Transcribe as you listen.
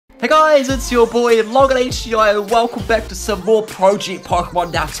Hey guys, it's your boy LOGinHDi and welcome back to some more Project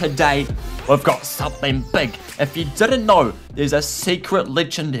Pokemon. Now today, we've got something big. If you didn't know, there's a secret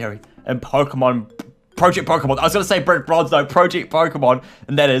legendary in Project Pokemon. I was going to say Brick Bronze, no, Project Pokemon,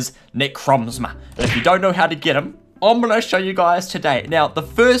 and that is NECROZMA. And if you don't know how to get him, I'm going to show you guys today. Now, the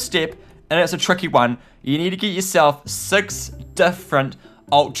first step, and it's a tricky one, you need to get yourself 6 different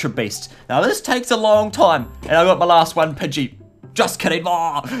Ultra Beasts. Now, this takes a long time, and I got my last one, Pidgey. Just kidding.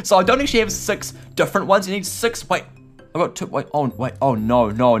 Oh, so I don't actually have 6 different ones. You need 6. Wait, I got 2. Wait, oh no.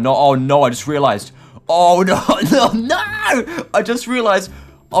 Oh no, I just realized. Oh no. I just realized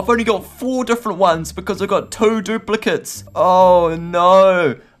I've only got 4 different ones because I got 2 duplicates. Oh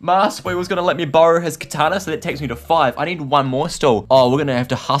no. Master Boy was gonna let me borrow his katana, so that takes me to 5. I need 1 more still. Oh, we're gonna have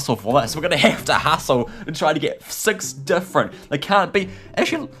to hustle for this. We're gonna have to hustle and try to get 6 different. They can't be.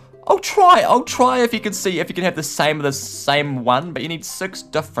 Actually, I'll try if you can see, if you can have the same one, but you need 6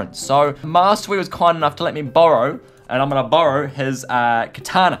 different. So, Master Boy was kind enough to let me borrow, and I'm gonna borrow his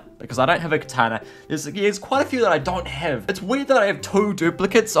katana, because I don't have a katana. There's quite a few that I don't have. It's weird that I have 2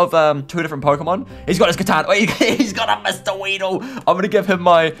 duplicates of 2 different Pokemon. He's got his katana. Oh, he's got a Mr. Weedle. I'm gonna give him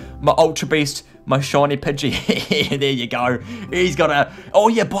my Ultra Beast, my shiny Pidgey. There you go. He's got a. Oh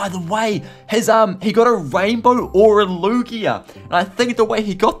yeah, by the way, his he got a rainbow or a Lugia, and I think the way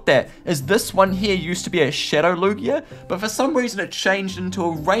he got that is this one here used to be a shadow Lugia, but for some reason it changed into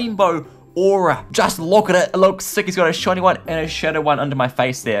a rainbow aura. Just look at it. It looks sick. He's got a shiny one and a shadow one under my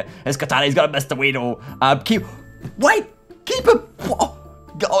face there. His katana. He's got a Mr. Weedle. Keep it.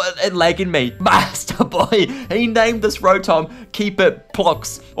 Oh, it lagging me. Master Boy. He named this Rotom Keep It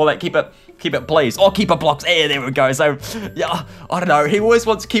Blocks. Or like Keep it please. Or Keep It Blocks. Yeah, there we go. So, yeah, I don't know. He always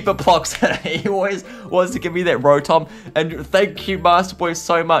wants to Keep It Blocks. He always wants to give me that Rotom. And thank you, Master Boy,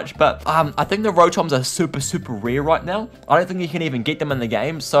 so much. But I think the Rotoms are super rare right now. I don't think you can even get them in the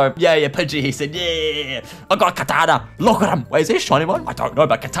game. So, yeah, Pidgey, he said, yeah, I got a katana. Look at him. Wait, is there a shiny one? I don't know,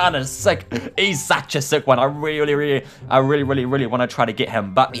 but Katana's sick. He's such a sick one. I really want to try to get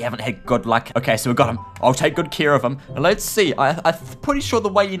him, but we haven't had good luck. Okay, so we got him. I'll take good care of him. And let's see. I'm pretty sure the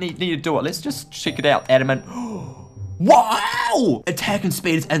way you need to do it. Let's just check it out. Adamant. Wow! Attacking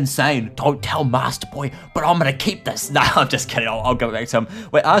speed is insane. Don't tell Master Boy, but I'm gonna keep this. No, I'm just kidding. I'll go back to him.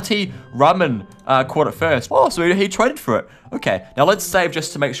 Wait, RT Ramen caught it first. Oh, so he traded for it. Okay, now let's save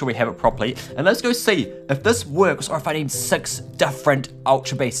just to make sure we have it properly. And let's go see if this works or if I need 6 different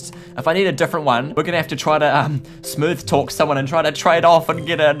Ultra Beasts. If I need a different one, we're gonna have to try to smooth talk someone and try to trade off and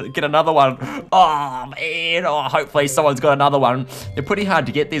get another one. Oh man, hopefully someone's got another one. They're pretty hard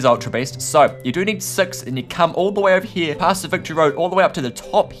to get, these Ultra Beasts. So you do need 6, and you come all the way over here, past the Victory Road, all the way up to the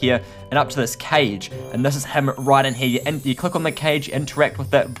top here, and up to this cage. And this is him right in here. You click on the cage, interact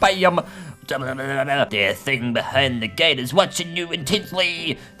with it, bam! The thing behind the gate is watching you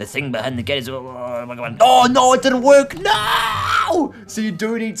intensely. The thing behind the gate is... Oh my god. Oh no, it didn't work. No! So you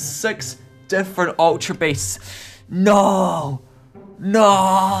do need 6 different Ultra Beasts. No.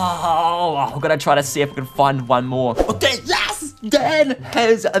 I'm gonna try to see if we can find one more. Okay, yes! Dan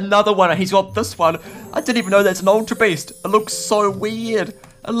has another one. He's got this one. I didn't even know that's an Ultra Beast. It looks so weird.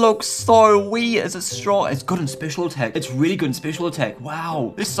 Is it strong? It's good in special attack. It's really good in special attack.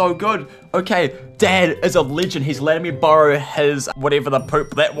 Wow, it's so good. Okay, Dad is a legend. He's letting me borrow his whatever the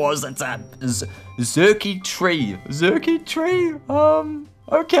poop that was. It's a Zerky Tree.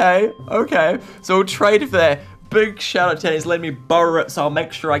 Okay. So we'll trade for that. Big shout out to him. He's letting me borrow it, so I'll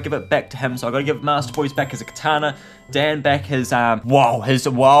make sure I give it back to him. So I gotta give Master Boy's back his katana, Dan back his I'll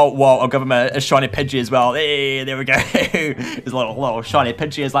give him a shiny Pidgey as well. There we go. His little shiny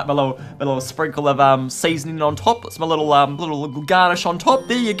Pidgey is like my little sprinkle of seasoning on top. It's my little garnish on top.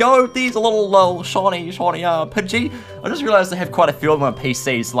 There you go. There's a little shiny Pidgey. I just realized I have quite a few of them on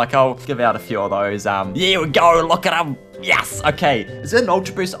PCs. Like I'll give out a few of those. There we go. Look at him. Yes, okay. Is it an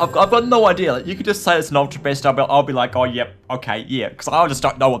Ultra Beast? I've got no idea. Like, you could just say it's an Ultra Beast. I'll be like, oh, yep, okay, yeah. Because I just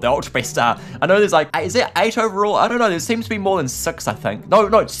don't know what the Ultra Beasts are. I know there's like, is there 8 overall? I don't know. There seems to be more than 6, I think.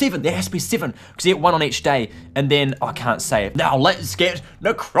 No, 7. There has to be 7. Because you get 1 on each day. And then, I can't say it. Now, let's get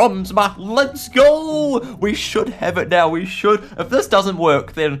NECROZMA. Let's go. We should have it now. We should. If this doesn't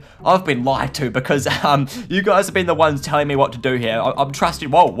work, then I've been lied to. Because you guys have been the ones telling me what to do here. I'm trusting.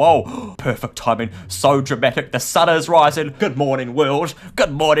 Whoa. Perfect timing. So dramatic. The sun is rising. Good morning, world.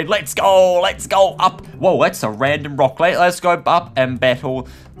 Good morning. Let's go up. Whoa, that's a random rock. Let's go up and battle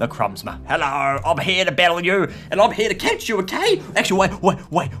NECROZMA. Hello, I'm here to battle you, and I'm here to catch you, okay? Actually,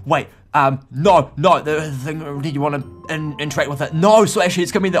 wait. No, the thing, did you want to interact with it? No, so actually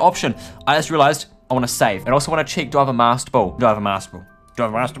it's gonna be the option. I just realized I want to save. And also want to check, do I have a Master Ball?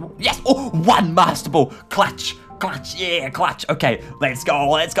 Yes! Oh, 1 Master Ball. Clutch. clutch, yeah, clutch. Okay, let's go,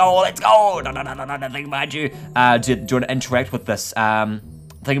 let's go, let's go. No, nothing behind you. Do you want to interact with this? The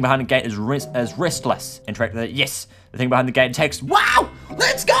thing behind the gate is restless. Interact with it, yes. The thing behind the gate takes, wow,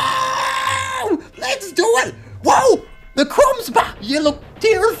 let's go! Let's do it! Whoa! The NECROZMA! You look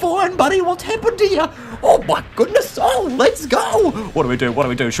terrifying, buddy. What's happened to you? Oh my goodness! Oh, let's go! What do we do? What do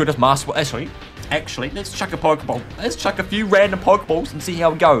we do? Should we just mask? Actually, let's chuck a Pokeball. Let's chuck a few random Pokeballs and see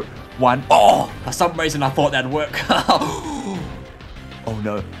how we go. One. Oh, for some reason I thought that'd work. Oh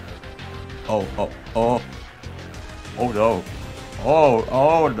no. Oh no. Oh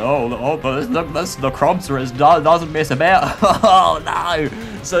no. Oh, this NECROZMA doesn't mess about. Oh no.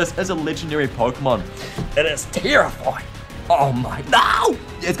 So this is a legendary Pokemon. It is terrifying. Oh my, no!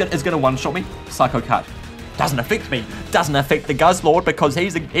 It's gonna one-shot me. Psycho Cut. Doesn't affect me. Doesn't affect the Guzz Lord because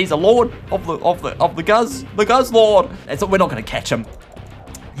he's a lord of the Guzz Lord. We're not gonna catch him.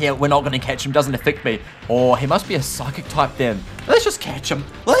 Yeah, we're not gonna catch him. Doesn't affect me. Oh, he must be a psychic type then. Let's just catch him.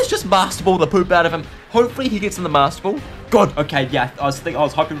 Let's just Master Ball the poop out of him. Hopefully he gets in the Master Ball. Good. Okay, yeah. I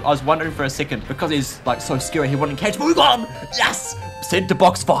was wondering for a second because he's like so scary he wouldn't catch me. We got him. Yes. Sent to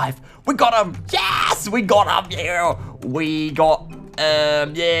box 5. We got him. Yes, we got him. Yeah. We got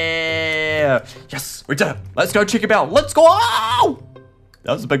yeah. Yes, we did it. Let's go check him out. Let's go. Oh!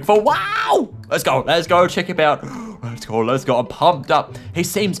 That was a big fall. Wow. Let's go check him out. Let's go. I'm pumped up. He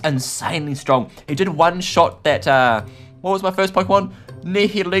seems insanely strong. He did one shot that what was my first Pokemon?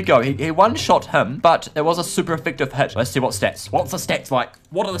 NECROZMA. He one-shot him, but it was a super effective hit. Let's see what stats. What's the stats like?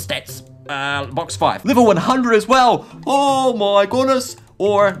 What are the stats? Box 5. Level 100 as well. Oh my goodness.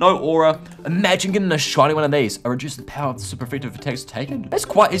 Aura, no aura. Imagine getting a shiny one of these. Or reduce the power of the super effective attacks taken. That's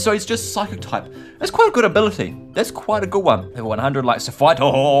quite, so he's just psychic type. That's quite a good ability. That's quite a good one. Level 100 likes to fight.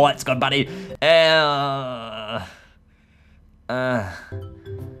 Oh, that's good, buddy.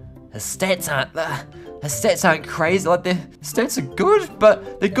 His stats aren't crazy. Like, the stats are good,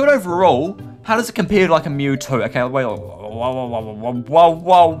 but they're good overall. How does it compare to like a Mewtwo? Okay, wait,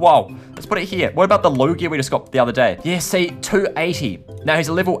 whoa. Let's put it here. What about the Lugia we just got the other day? Yeah, see, 280. Now he's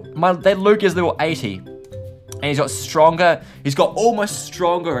a level, that Lugia's level 80. And he's got stronger, he's got almost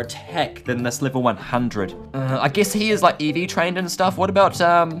stronger attack than this level 100. I guess he is like EV trained and stuff. What about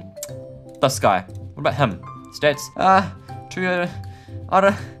this guy? What about him? Stats?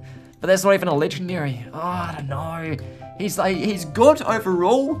 But that's not even a legendary. Oh, I don't know. He's good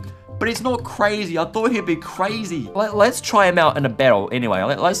overall, but he's not crazy. I thought he'd be crazy. Let's try him out in a battle anyway.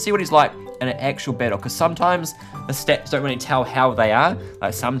 Let's see what he's like in an actual battle, because sometimes the stats don't really tell how they are.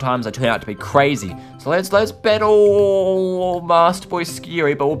 Like sometimes they turn out to be crazy. So let's battle Master Boy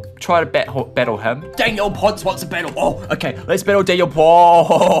Scary, but we'll try to battle him. Daniel Potts wants a battle. Oh, okay. Let's battle Daniel Potts.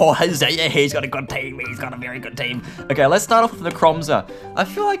 Oh, he's got a good team. He's got a very good team. Okay, let's start off with the NECROZMA. I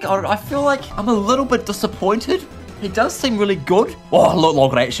feel like I'm a little bit disappointed. He does seem really good. Oh, look,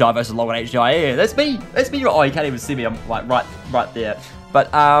 LOGinHDi versus LOGinHDi. Yeah, that's me. That's me. Oh, you can't even see me. I'm like right there.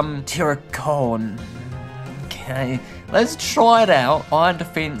 But Terracon. Okay, let's try it out. Iron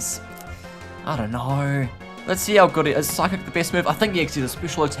Defense. I don't know. Let's see how good it is. Psychic the best move. I think he's a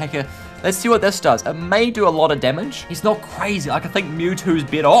special attacker. Let's see what this does. It may do a lot of damage. He's not crazy. Like I think Mewtwo's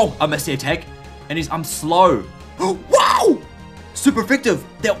better. Oh, I missed the attack, and I'm slow. Wow! Super effective.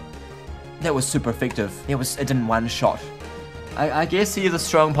 That was super effective. It didn't one shot. I guess he is a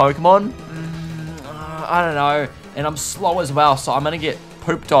strong Pokemon. I don't know. And I'm slow as well, so I'm gonna get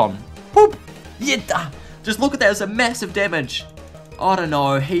pooped on. Poop! Yeah! Just look at that, it's a massive damage. I don't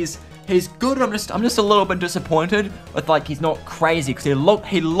know, he's good. I'm just a little bit disappointed with like he's not crazy, because he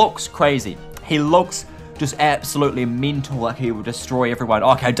looks crazy. He looks just absolutely mental, like he will destroy everyone.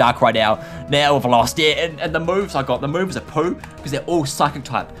 Okay, Darkrai now we've lost. Yeah, and the moves I got, the moves are poo, because they're all psychic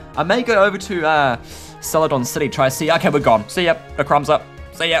type. I may go over to Celadon City, try to see. Okay, we're gone. See ya, the crumbs up.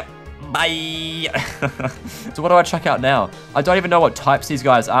 See ya. Bye. So what do I check out now? I don't even know what types these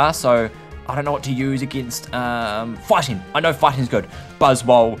guys are, so I don't know what to use against fighting. I know fighting's good.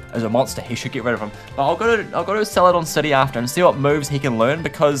 Buzzwole is a monster. He should get rid of him. But I'll go to Celadon City after and see what moves he can learn,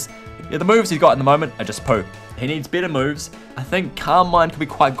 because yeah, the moves he's got at the moment are just poo. He needs better moves. I think Calm Mind could be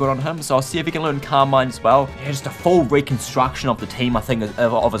quite good on him, so I'll see if he can learn Calm Mind as well. Yeah, just a full reconstruction of the team, I think,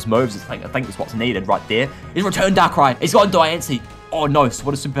 of his moves. I think is what's needed right there. He's returned Darkrai. He's got Diancie. Oh no, so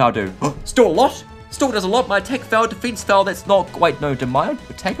what does Superpower do? Still a lot? Still does a lot. My attack fell, defense fell. That's not, wait, no, did my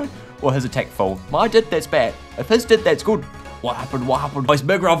attack or his attack fall? Mine did, that's bad. If his did, that's good. What happened? Oh, he's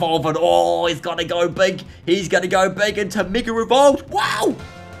Mega Evolved. Oh, he's gonna go big. He's gonna go big into Mega Evolved. Wow!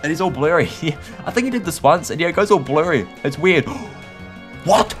 And he's all blurry. I think he did this once, and yeah, it goes all blurry. It's weird.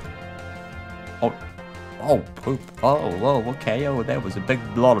 What? Oh, poop. Oh, whoa, okay. Oh, that was a big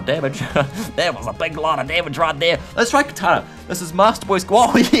lot of damage. That was a big lot of damage right there. Let's try Katana. This is Master Boy's.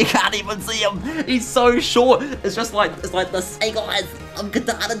 Whoa, you can't even see him. He's so short. It's just like, it's like this. Hey guys, I'm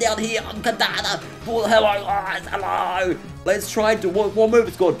Katana down here. I'm Katana. Oh, hello guys, hello. Let's try to, what move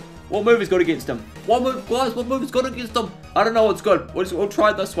is good? What move is good against him? What move, guys, what move is good against him? I don't know what's good. We'll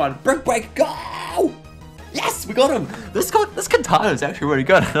try this one. Brick break, go! Yes, we got him. This Katana is actually really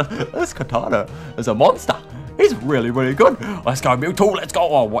good. This Katana is a monster. He's really, really good. Let's go, Mewtwo. Let's go.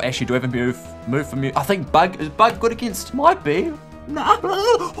 Oh, what actually do we have a move from Mew? I think Bug. Is Bug good against? Might be. No.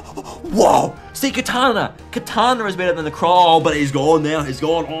 Whoa. See, Katana. Katana is better than the Crow, but he's gone now. He's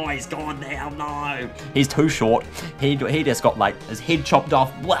gone. Oh, he's gone now. No. He's too short. He just got like his head chopped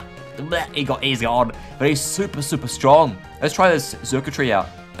off. Blah, blah. He's gone. But he's super, super strong. Let's try this circuitry out.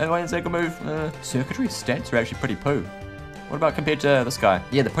 Anyway, is that a good move? Circuitry stats are actually pretty poo. What about compared to this guy?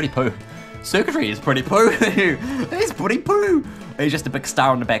 Yeah, they're pretty poo. Circuitry is pretty poo. He's pretty poo. He's just a big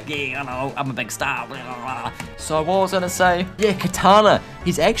star on the back. Yeah, I know, I'm a big star. So what was I gonna say? Yeah, Katana.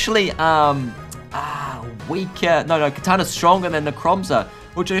 He's actually weaker. No, Katana's stronger than the NECROZMA,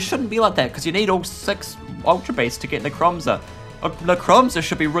 which it shouldn't be like that because you need all 6 Ultra Beasts to get NECROZMA. NECROZMA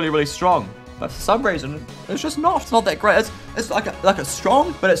should be really, really strong. But for some reason, it's just not. It's not that great. It's like a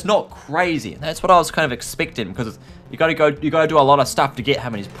strong, but it's not crazy. And that's what I was kind of expecting because you gotta do a lot of stuff to get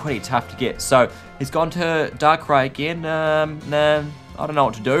him, and he's pretty tough to get. So he's gone to Darkrai again. Nah, I don't know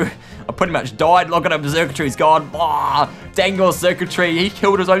what to do. I pretty much died. Look at him, circuitry's gone. Dangle circuitry. He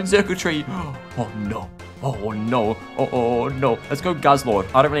killed his own circuitry. Oh no. Oh no, oh no. Let's go Guzzlord.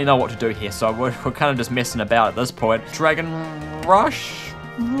 I don't really know what to do here, so we're kind of just messing about at this point. Dragon Rush.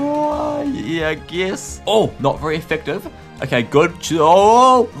 Yeah, I guess. Oh, not very effective. Okay, good.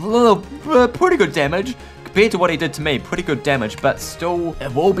 Oh, pretty good damage. Compared to what he did to me, pretty good damage, but still,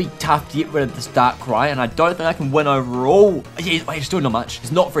 it will be tough to get rid of this Darkrai, and I don't think I can win overall. He's still not much.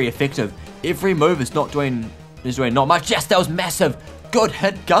 He's not very effective. Every move is doing not much. Yes, that was massive. Good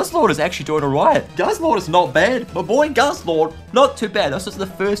hit. Guzzlord is actually doing alright. Guzzlord is not bad. My boy Guzzlord, not too bad. This is the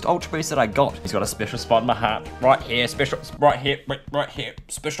first Ultra Beast that I got. He's got a special spot in my heart. Right here, right here.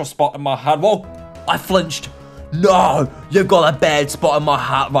 Special spot in my heart. Whoa, I flinched. No, you've got a bad spot in my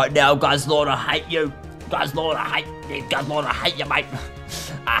heart right now, Guzzlord. I hate you. Guzzlord, I hate you. Guzzlord, I hate you, mate.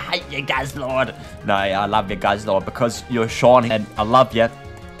 I hate you, Guzzlord. No, I love you, Guzzlord, because you're shiny, and I love you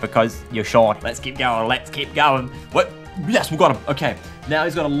because you're shiny. Let's keep going. Let's keep going. What? Yes, we got him. Okay, now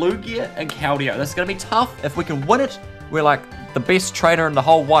he's got a Lugia and Keldeo. This is going to be tough. If we can win it, we're like the best trainer in the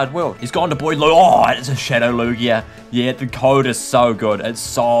whole wide world. He's gone to boy Lugia. Oh, it's a Shadow Lugia. Yeah, the code is so good. It's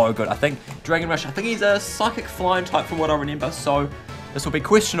so good. I think Dragon Rush, I think he's a Psychic Flying type from what I remember. So this will be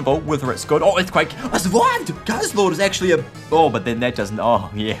questionable whether it's good. Oh, Earthquake. I survived. Guzzlord is actually a... Oh, but then that doesn't...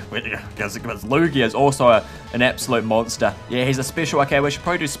 Oh, yeah. Because Lugia is also an absolute monster. Yeah, he's a special... Okay, we should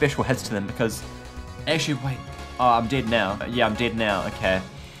probably do special hits to them because... Actually, wait. Oh, I'm dead now. Yeah, I'm dead now. Okay.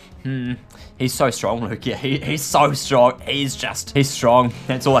 He's so strong, Luke. Yeah, he's so strong. He's strong.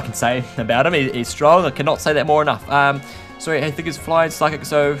 That's all I can say about him. He's strong. I cannot say that more enough. So I think he's flying psychic.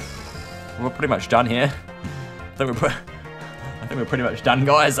 So we're pretty much done here. I think we're pretty much done,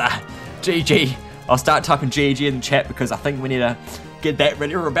 guys. GG. I'll start typing GG in the chat because I think we need to get that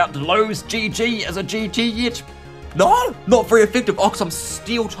ready. We're about to lose. GG as a GG yet. No, not very effective. Oh, because I'm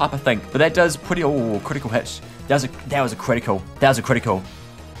steel type, I think. But that does pretty... Oh, critical hit. That was a critical. That was a critical.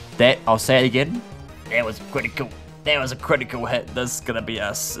 I'll say it again. That was critical. That was a critical hit. This is gonna be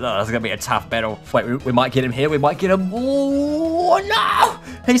a tough battle. Wait, we might get him here. We might get him. Oh no!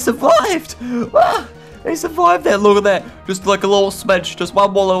 He survived. He survived that. Look at that. Just like a little smidge. Just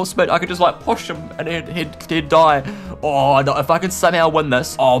one more little smidge. I could just like push him and he'd die. Oh no! If I could somehow win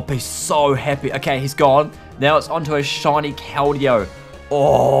this, I'll be so happy. Okay, he's gone. Now it's onto a shiny Keldeo.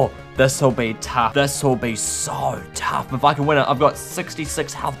 Oh. This will be tough. This will be so tough. If I can win it, I've got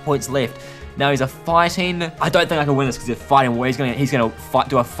 66 health points left. Now he's a fighting. I don't think I can win this because he's fighting. Where he's gonna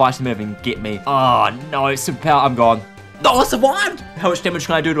do a fighting move and get me. Oh no, superpower. I'm gone. No, I survived. How much damage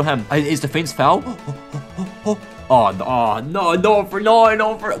can I do to him? His defense fell. Oh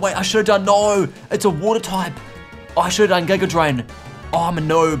no. Wait, I should have done no. It's a water type. Oh, I should have done Giga Drain. Oh, I'm a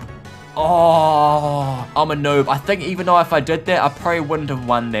noob. Oh, I'm a noob. I think even though if I did that, I probably wouldn't have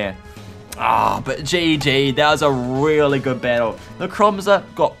won there. Ah, but GG, that was a really good battle. The NECROZMA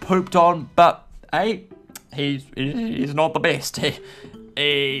got pooped on, but hey, he's not the best.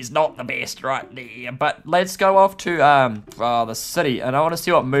 He's not the best right there. But let's go off to the city, and I want to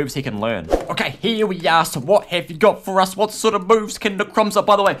see what moves he can learn. Okay, here we are. So what have you got for us? What sort of moves can NECROZMA?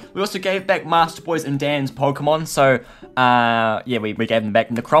 By the way, we also gave back Master Boy's and Dan's Pokemon. So yeah, we gave them back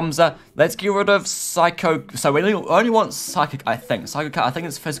NECROZMA. Let's get rid of Psycho. So we only want Psychic, I think. Psychic, I think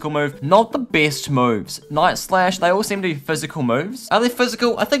it's physical move. Not the best moves. Night Slash, they all seem to be physical moves. Are they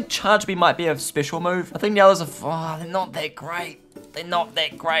physical? I think Charge Beam might be a special move. I think the others are, they're not that great. They're not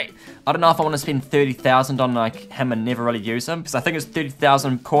that great. I don't know if I want to spend 30,000 on like him and never really use him, because I think it's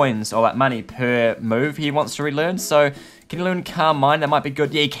 30,000 coins or like money per move he wants to relearn. So can he learn Calm Mind? That might be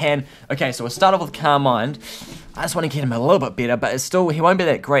good. Yeah, he can. Okay, so we'll start off with Calm Mind. I just want to get him a little bit better, but it's still, he won't be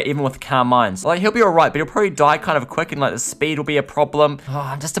that great even with Calm Minds. Like, he'll be alright, but he'll probably die kind of quick, and like the speed will be a problem. Oh,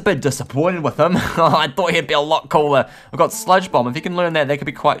 I'm just a bit disappointed with him. I thought he'd be a lot cooler. I've got Sludge Bomb. If he can learn that, that could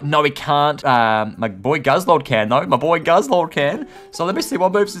be quite... No, he can't. My boy Guzzlord can, though. My boy Guzzlord can. So let me see,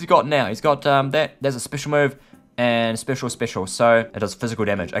 what moves has he got now? He's got there's a special move, and special, so it does physical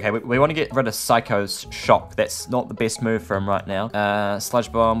damage. Okay, we want to get rid of Psycho's Shock. That's not the best move for him right now.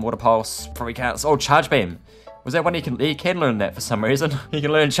 Sludge Bomb, Water Pulse, probably can't. Oh, Charge Beam. Was that one he can learn that for some reason? He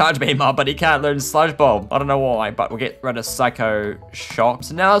can learn Charge Beam, but he can't learn Sludge Bomb. I don't know why, but we'll get rid of Psycho Shock.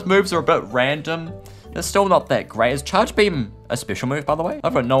 So now his moves are a bit random. They're still not that great. Is Charge Beam a special move, by the way?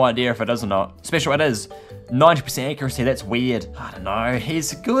 I've got no idea if it is or not. Special it is. 90% accuracy, that's weird. I don't know,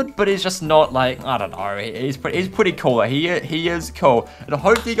 he's good, but he's just not like, I don't know, he's pretty cool. He is cool. And I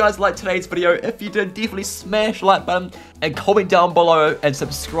hope you guys liked today's video. If you did, definitely smash the like button and comment down below and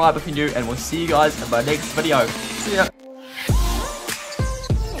subscribe if you're new, and we'll see you guys in my next video. See ya.